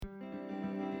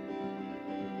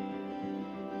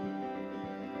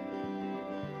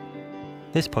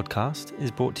This podcast is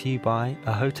brought to you by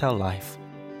A Hotel Life,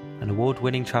 an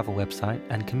award-winning travel website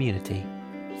and community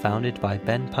founded by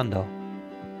Ben Pundole.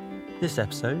 This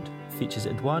episode features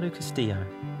Eduardo Castillo,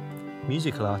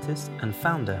 musical artist and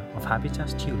founder of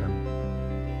Habitas Tulum.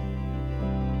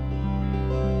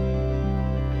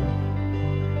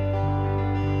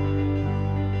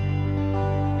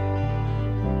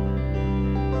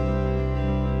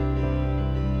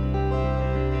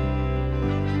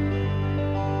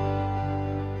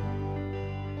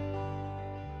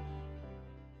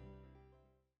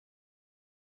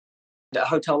 At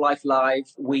Hotel Life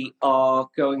Live, we are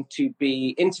going to be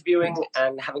interviewing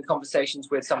and having conversations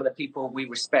with some of the people we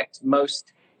respect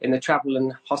most in the travel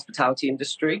and hospitality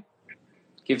industry.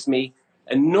 It gives me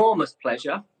enormous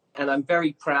pleasure, and I'm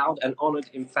very proud and honored,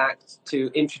 in fact,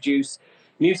 to introduce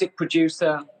music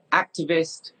producer,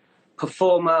 activist,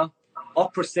 performer,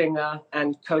 opera singer,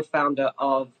 and co-founder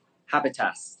of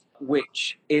Habitas,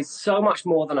 which is so much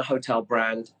more than a hotel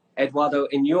brand. Eduardo,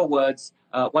 in your words,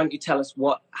 why don't you tell us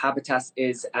what Habitas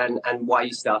is and why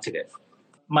you started it?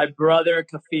 My brother,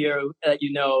 Kafir,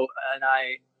 and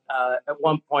I, at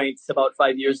one point, about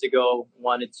 5 years ago,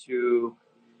 wanted to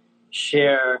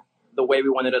share the way we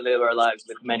wanted to live our lives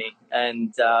with many.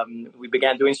 And we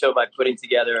began doing so by putting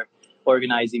together,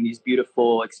 organizing these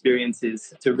beautiful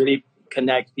experiences to really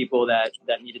connect people that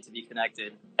needed to be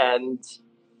connected. And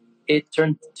it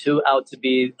turned out to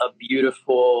be a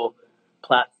beautiful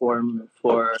platform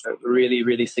for really,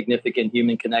 really significant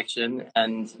human connection,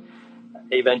 and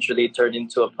eventually turned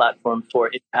into a platform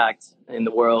for impact in the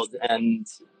world. And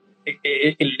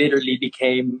it literally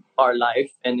became our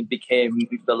life, and it became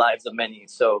the lives of many.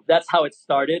 So that's how it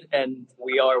started, and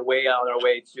we are way on our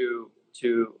way to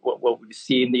what we've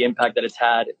seen, the impact that it's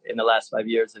had in the last 5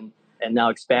 years, and now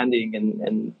expanding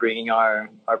and bringing our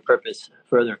purpose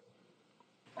further.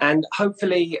 And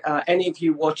hopefully any of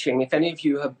you watching, if any of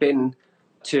you have been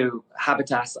to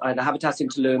Habitas, either Habitas in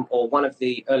Tulum or one of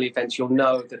the early events, you'll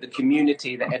know that the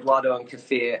community that Eduardo and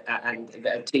Kafir and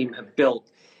their team have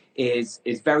built is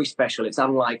very special. It's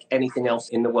unlike anything else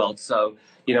in the world. So,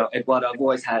 Eduardo, I've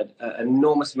always had an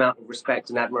enormous amount of respect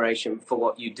and admiration for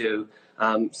what you do.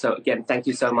 So again, thank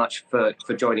you so much for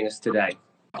joining us today.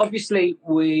 Obviously,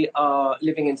 we are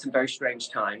living in some very strange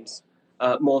times.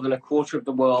 More than a quarter of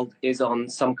the world is on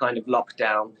some kind of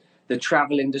lockdown. The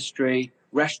travel industry,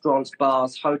 restaurants,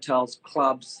 bars, hotels,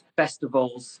 clubs,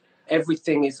 festivals,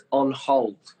 everything is on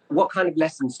hold. What kind of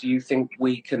lessons do you think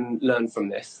we can learn from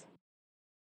this?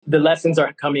 The lessons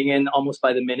are coming in almost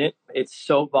by the minute. It's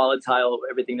so volatile,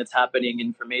 everything that's happening,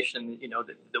 information,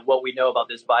 what we know about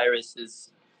this virus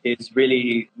is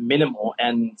really minimal.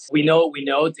 And we know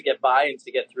to get by and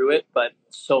to get through it, but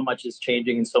so much is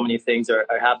changing and so many things are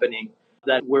happening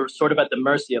that we're sort of at the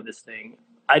mercy of this thing.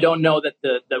 I don't know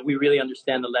that we really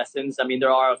understand the lessons. I mean,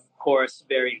 there are, of course,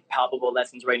 very palpable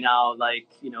lessons right now, like,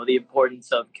 the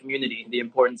importance of community, the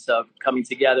importance of coming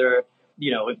together,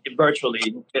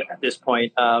 virtually at this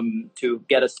point, to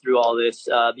get us through all this,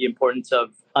 the importance of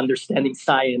understanding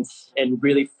science and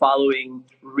really following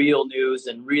real news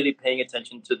and really paying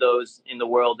attention to those in the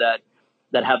world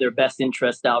that have their best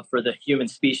interest out for the human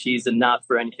species and not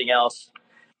for anything else.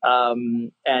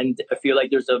 And I feel like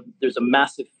there's a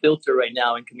massive filter right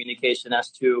now in communication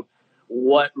as to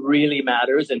what really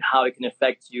matters and how it can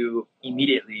affect you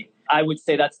immediately. I would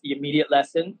say that's the immediate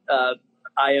lesson.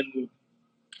 I am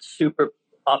super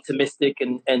optimistic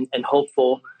and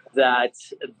hopeful that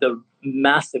the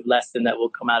massive lesson that will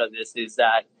come out of this is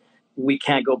that we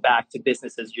can't go back to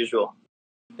business as usual.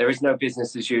 There is no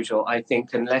business as usual. I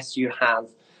think unless you have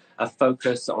a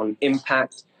focus on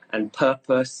impact and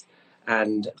purpose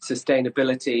and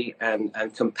sustainability and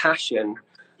compassion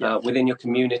within your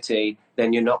community,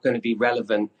 then you're not going to be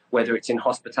relevant, whether it's in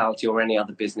hospitality or any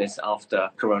other business after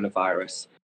coronavirus.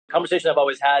 Conversation I've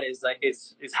always had is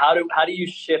how do you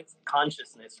shift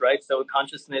consciousness, right? So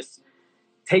consciousness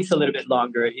takes a little bit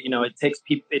longer. It takes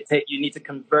people. You need to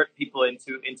convert people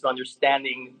into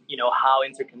understanding, how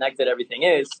interconnected everything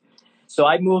is. So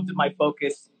I moved my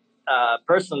focus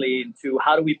personally into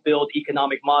how do we build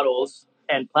economic models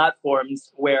and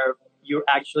platforms where you're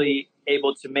actually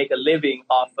able to make a living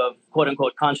off of quote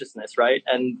unquote consciousness, right?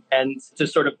 And to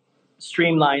sort of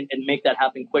streamline and make that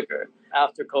happen quicker.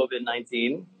 After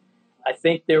COVID-19, I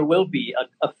think there will be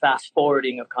a fast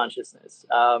forwarding of consciousness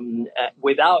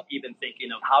without even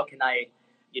thinking of how can I,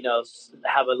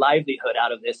 have a livelihood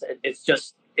out of this. It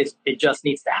just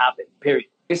needs to happen, period.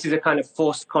 This is a kind of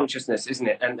forced consciousness, isn't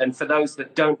it? And for those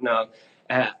that don't know,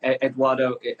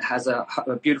 Eduardo has a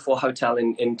beautiful hotel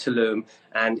in Tulum,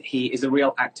 and he is a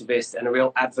real activist and a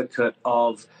real advocate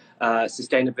of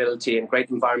sustainability and great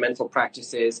environmental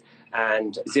practices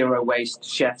and zero waste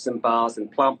chefs and bars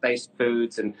and plant-based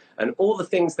foods and all the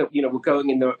things that, you know, were going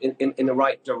in the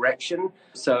right direction.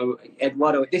 So,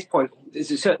 Eduardo, at this point,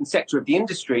 there's a certain sector of the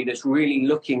industry that's really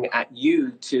looking at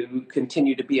you to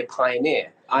continue to be a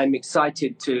pioneer. I'm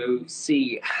excited to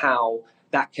see how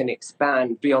that can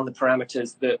expand beyond the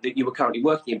parameters that you were currently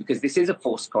working in, because this is a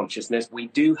forced consciousness. We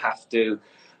do have to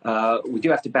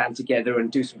band together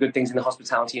and do some good things in the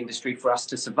hospitality industry for us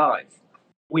to survive.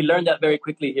 We learned that very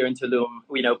quickly here in Tulum.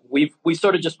 You know, we moved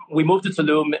to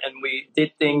Tulum and we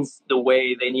did things the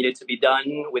way they needed to be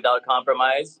done without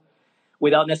compromise,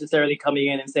 without necessarily coming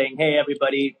in and saying, hey,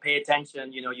 everybody, pay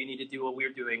attention, you know, you need to do what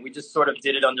we're doing. We just sort of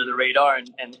did it under the radar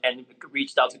and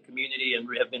reached out to community and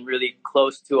have been really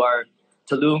close to our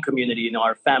Tulum community. You know,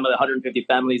 our family, 150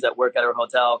 families that work at our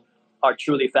hotel are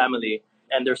truly family,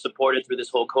 and they're supported through this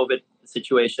whole COVID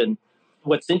situation.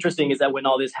 What's interesting is that when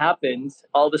all this happened,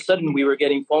 all of a sudden we were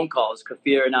getting phone calls,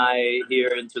 Kafir and I here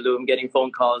in Tulum, getting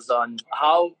phone calls on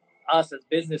how us as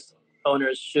business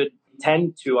owners should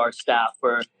tend to our staff,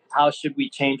 or how should we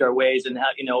change our ways, and how,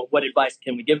 you know, what advice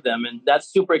can we give them? And that's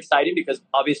super exciting because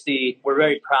obviously we're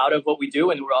very proud of what we do,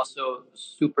 and we're also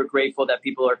super grateful that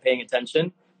people are paying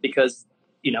attention, because,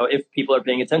 you know, if people are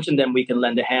paying attention, then we can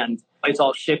lend a hand. It's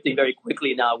all shifting very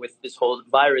quickly now with this whole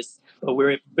virus, but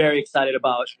we're very excited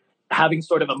about having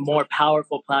sort of a more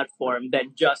powerful platform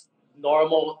than just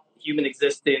normal human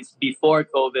existence before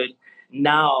COVID.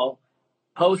 Now,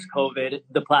 post-COVID,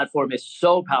 the platform is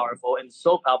so powerful and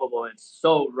so palpable and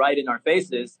so right in our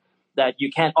faces that you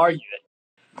can't argue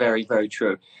it. Very, very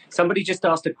true. Somebody just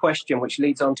asked a question, which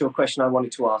leads on to a question I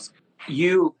wanted to ask.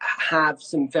 You have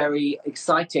some very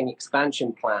exciting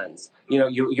expansion plans. You know,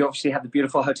 you obviously have the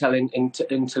beautiful hotel in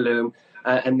Tulum,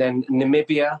 and then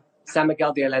Namibia, San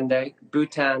Miguel de Allende,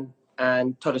 Butan,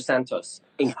 and Todos Santos.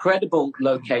 Incredible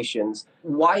locations.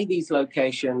 Why these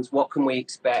locations? What can we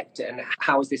expect? And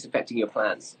how is this affecting your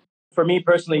plans? For me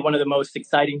personally, one of the most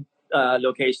exciting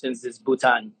locations is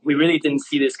Butan. We really didn't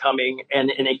see this coming,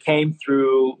 and it came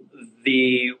through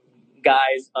the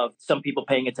guise of some people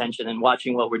paying attention and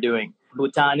watching what we're doing.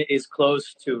 Butan is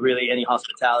close to really any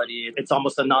hospitality. It's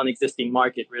almost a non-existing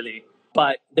market, really.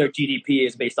 But their GDP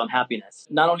is based on happiness.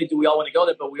 Not only do we all want to go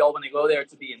there, but we all want to go there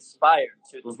to be inspired,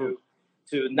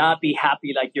 to not be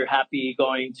happy like you're happy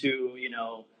going to, you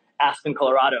know, Aspen,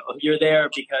 Colorado. You're there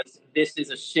because this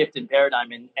is a shift in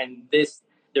paradigm, and there's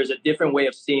a different way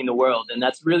of seeing the world, and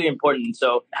that's really important.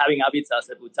 So having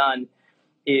Habitas at Butan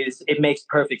it makes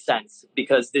perfect sense,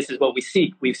 because this is what we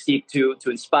seek. We seek to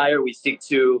inspire. We seek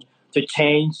to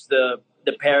change the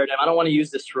paradigm. I don't want to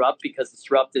use disrupt, because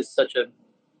disrupt is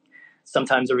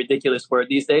sometimes a ridiculous word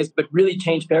these days, but really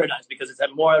change paradigms, because it's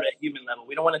at more at a human level.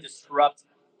 We don't want to disrupt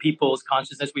people's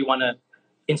consciousness. We want to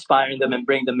inspire them and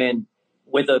bring them in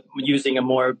using a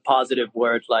more positive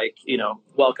word, like,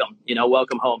 welcome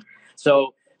home.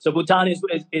 So Bhutan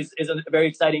is a very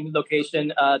exciting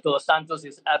location. Todos Santos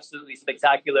is absolutely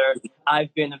spectacular.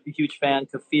 I've been a huge fan.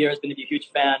 Kafir has been a huge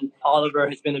fan. Oliver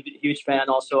has been a huge fan.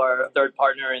 Also, our third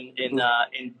partner in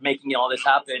making all this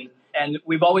happen. And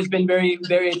we've always been very,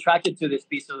 very attracted to this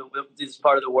this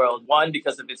part of the world. One,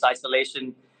 because of its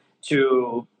isolation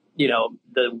to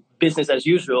the business as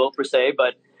usual per se,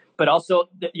 but also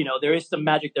there is some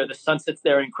magic there. The sunsets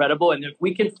there are incredible, and if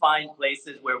we can find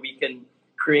places where we can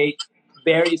create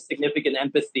very significant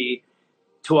empathy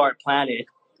to our planet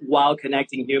while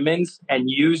connecting humans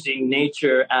and using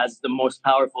nature as the most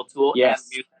powerful tool, yes,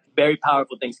 very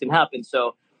powerful things can happen.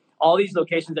 So all these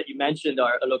locations that you mentioned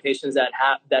are locations that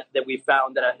we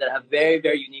found that have very,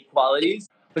 very unique qualities.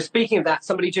 But speaking of that,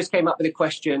 somebody just came up with a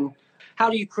question: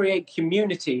 how do you create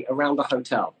community around a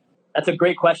hotel? That's a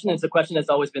great question. It's a question that's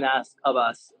always been asked of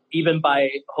us, even by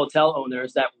hotel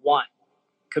owners that want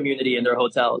community in their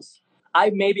hotels. I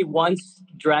maybe once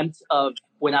dreamt of,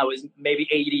 when I was maybe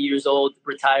 80 years old,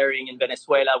 retiring in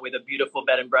Venezuela with a beautiful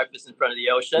bed and breakfast in front of the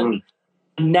ocean.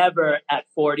 Never at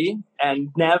 40, and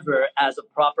never as a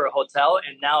proper hotel.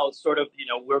 And now sort of,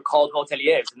 we're called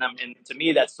hoteliers. And to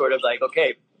me, that's sort of like,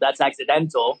 okay, that's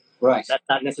accidental. Right. That's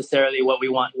not necessarily what we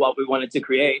wanted to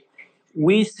create.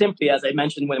 We simply, as I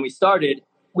mentioned when we started,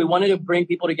 we wanted to bring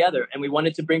people together, and we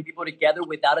wanted to bring people together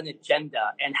without an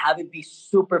agenda, and have it be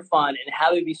super fun, and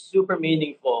have it be super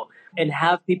meaningful, and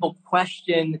have people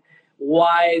question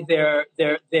why they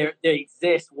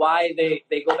exist, why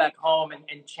they go back home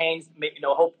and change.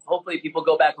 Hopefully people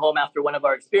go back home after one of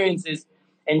our experiences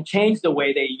and change the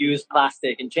way they use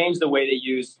plastic, and change the way they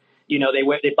use,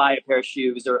 they buy a pair of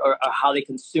shoes, or how they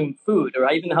consume food,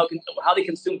 or even how they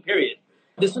consume, period.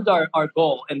 This was our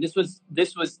goal, and this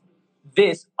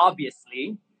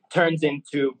obviously turns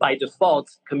into, by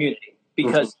default, community,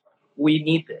 because we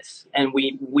need this and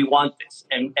we want this,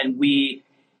 and we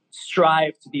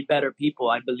strive to be better people,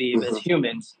 I believe, as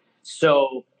humans.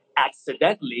 So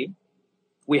accidentally,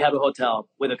 we have a hotel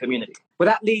with a community. Well,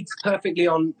 that leads perfectly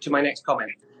on to my next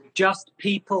comment. Just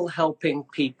people helping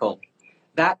people.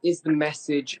 That is the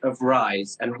message of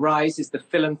RISE, and RISE is the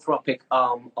philanthropic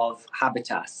arm of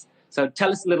Habitas. So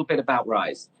tell us a little bit about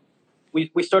RISE.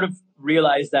 We sort of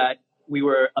realized that we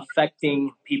were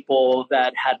affecting people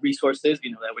that had resources,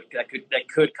 that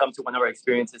could come to one of our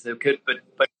experiences. It could,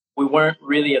 but we weren't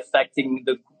really affecting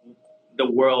the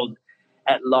world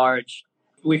at large.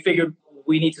 We figured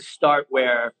we need to start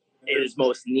where it is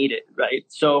most needed, right?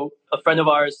 So a friend of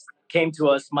ours came to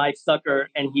us, Mike Stucker,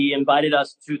 and he invited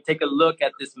us to take a look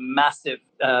at this massive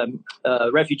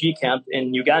refugee camp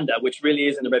in Uganda, which really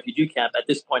isn't a refugee camp. At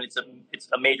this point, it's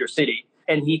a major city.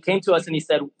 And he came to us and he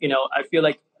said, I feel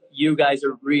like you guys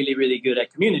are really, really good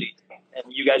at community. And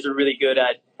you guys are really good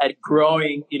at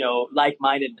growing,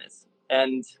 like-mindedness.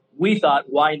 And we thought,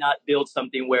 why not build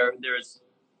something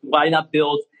why not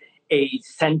build a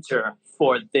center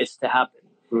for this to happen?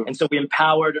 And so we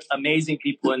empowered amazing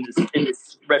people in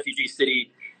this refugee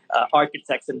city,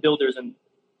 architects and builders and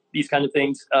these kind of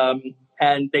things.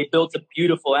 And they built a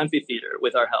beautiful amphitheater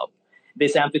with our help.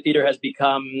 This amphitheater has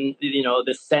become,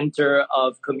 the center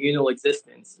of communal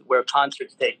existence, where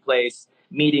concerts take place,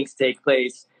 meetings take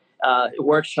place,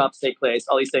 workshops take place,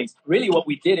 all these things. Really what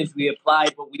we did is we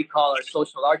applied what we call our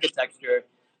social architecture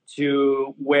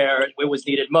to where it was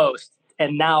needed most.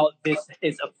 And now this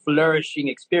is a flourishing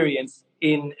experience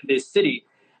in this city.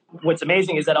 What's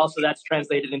amazing is that also that's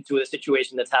translated into a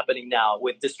situation that's happening now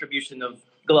with distribution of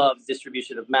gloves,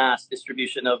 distribution of masks,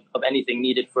 distribution of anything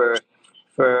needed for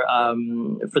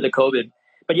the COVID.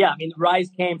 But yeah, RISE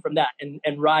came from that.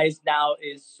 And RISE now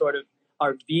is sort of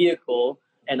our vehicle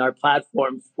and our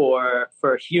platform for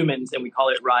humans. And we call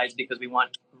it RISE because we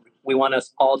want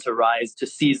us all to rise, to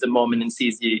seize the moment and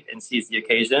seize the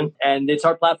occasion. And it's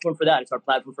our platform for that. It's our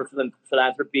platform for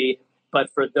philanthropy, but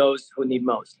for those who need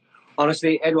most.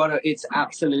 Honestly, Eduardo, it's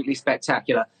absolutely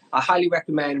spectacular. I highly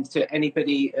recommend to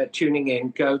anybody tuning in,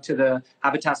 go to the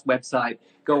Habitas website,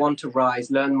 go on to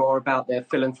RISE, learn more about their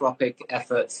philanthropic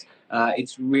efforts.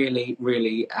 It's really,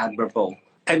 really admirable.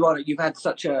 Eduardo, you've had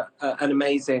such an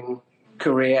amazing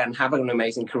career and have an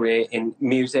amazing career in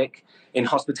music, in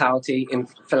hospitality, in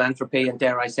philanthropy, and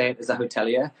dare I say it, as a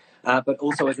hotelier, but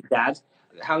also as a dad.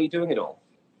 How are you doing it all?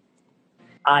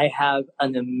 I have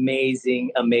an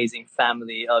amazing, amazing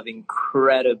family of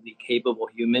incredibly capable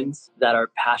humans that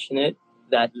are passionate,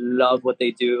 that love what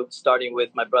they do, starting with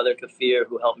my brother Kafir,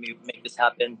 who helped me make this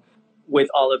happen, with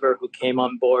Oliver, who came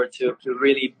on board to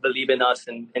really believe in us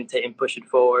and push it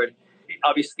forward.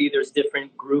 Obviously, there's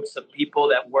different groups of people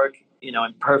that work, in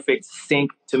perfect sync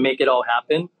to make it all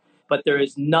happen. But there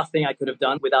is nothing I could have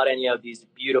done without any of these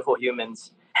beautiful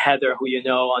humans. Heather, who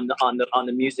on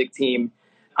the music team,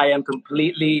 I am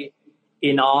completely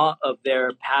in awe of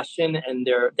their passion and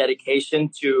their dedication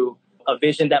to a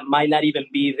vision that might not even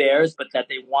be theirs, but that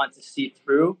they want to see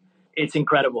through. It's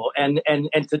incredible. And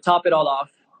to top it all off,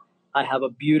 I have a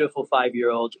beautiful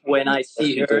 5-year-old. When I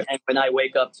see her and when I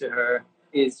wake up to her,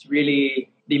 is really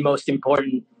the most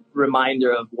important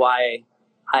reminder of why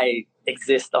I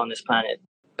exist on this planet.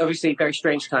 Obviously, very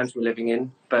strange times we're living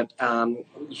in, but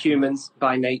humans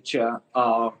by nature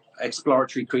are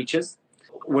exploratory creatures.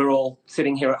 We're all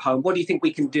sitting here at home. What do you think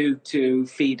we can do to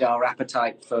feed our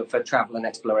appetite for travel and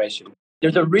exploration?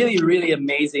 There's a really, really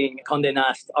amazing Condé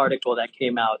Nast article that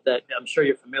came out that I'm sure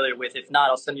you're familiar with. If not,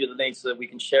 I'll send you the link so that we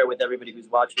can share with everybody who's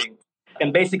watching.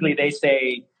 And basically they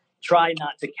say, try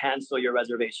not to cancel your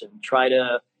reservation. Try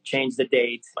to change the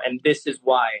date. And this is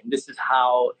why. And this is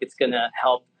how it's going to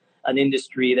help an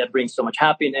industry that brings so much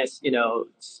happiness,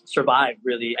 survive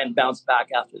really and bounce back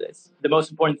after this. The most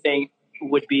important thing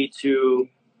would be to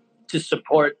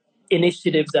support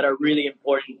initiatives that are really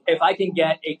important. If I can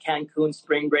get a Cancun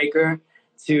spring breaker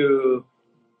to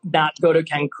not go to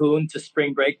Cancun to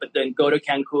spring break, but then go to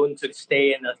Cancun to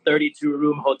stay in a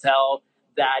 32-room hotel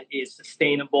that is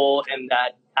sustainable and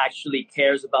that actually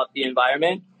cares about the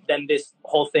environment, then this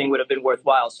whole thing would have been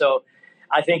worthwhile. So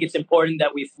I think it's important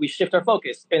that we shift our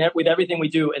focus and with everything we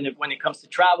do. And when it comes to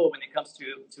travel, when it comes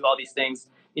to all these things,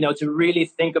 to really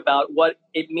think about what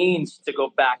it means to go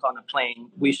back on a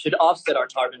plane. We should offset our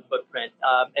carbon footprint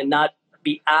and not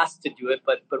be asked to do it,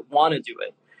 but want to do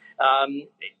it.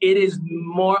 It is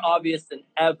more obvious than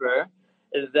ever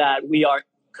that we are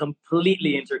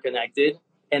completely interconnected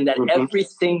and that every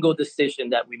single decision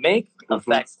that we make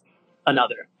affects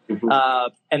another.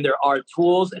 And there are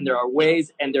tools and there are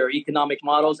ways and there are economic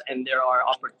models and there are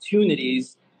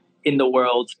opportunities in the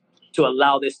world to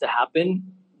allow this to happen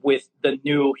with the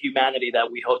new humanity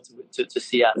that we hope to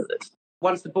see out of this.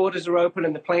 Once the borders are open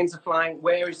and the planes are flying,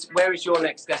 where is your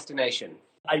next destination?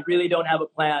 I really don't have a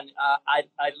plan.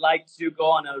 I'd like to go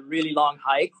on a really long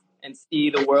hike and see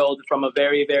the world from a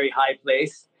very, very high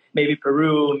place. Maybe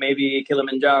Peru, maybe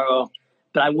Kilimanjaro.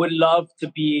 But I would love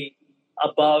to be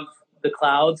above the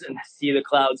clouds and see the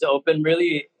clouds open,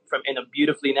 really from in a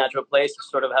beautifully natural place, to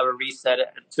sort of have a reset,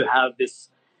 to have this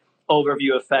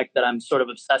overview effect that I'm sort of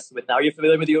obsessed with now. Are you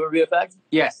familiar with the overview effect?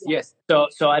 Yes.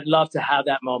 So I'd love to have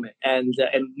that moment and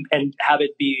have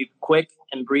it be quick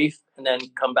and brief, and then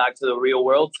come back to the real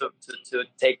world to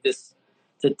take this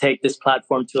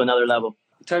platform to another level.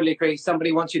 Totally agree.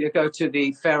 Somebody wants you to go to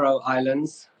the Faroe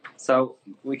Islands, so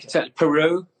we could say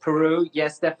Peru.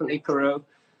 Yes, definitely Peru.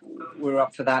 We're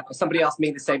up for that. Somebody asked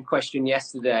me the same question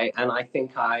yesterday, and I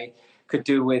think I could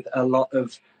do with a lot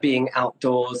of being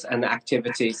outdoors and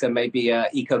activity. So maybe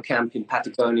eco camp in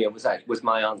Patagonia was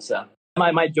my answer.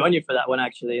 I might join you for that one,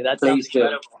 actually. That sounds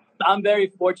incredible. I'm very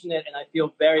fortunate, and I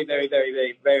feel very, very, very,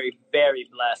 very, very, very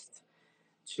blessed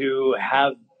to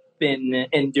have been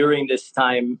enduring this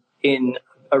time in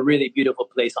a really beautiful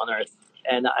place on Earth.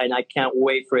 And I can't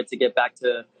wait for it to get back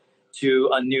to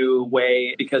a new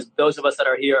way, because those of us that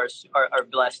are here are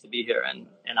blessed to be here,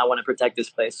 and I want to protect this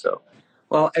place. So,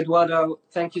 well, Eduardo,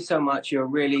 thank you so much. You're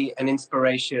really an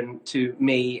inspiration to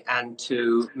me and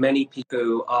to many people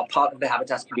who are part of the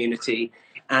Habitas community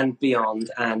and beyond.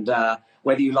 And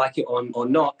whether you like it or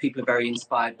not, people are very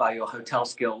inspired by your hotel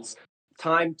skills.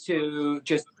 Time to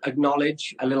just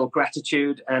acknowledge a little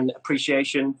gratitude and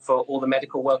appreciation for all the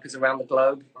medical workers around the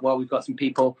globe. Well, we've got some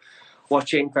people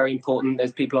watching, very important.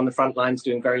 There's people on the front lines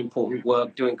doing very important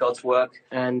work, doing God's work.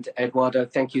 And Eduardo,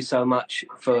 thank you so much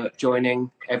for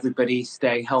joining. Everybody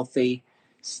stay healthy,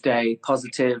 stay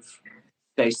positive,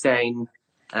 stay sane,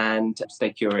 and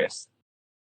stay curious.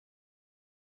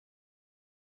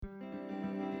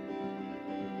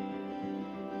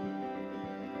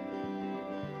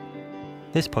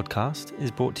 This podcast is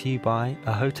brought to you by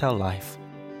A Hotel Life,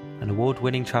 an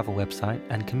award-winning travel website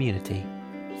and community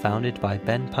founded by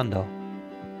Ben Pundole.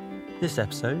 This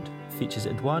episode features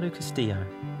Eduardo Castillo,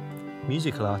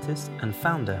 musical artist and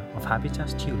founder of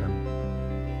Habitas Tulum.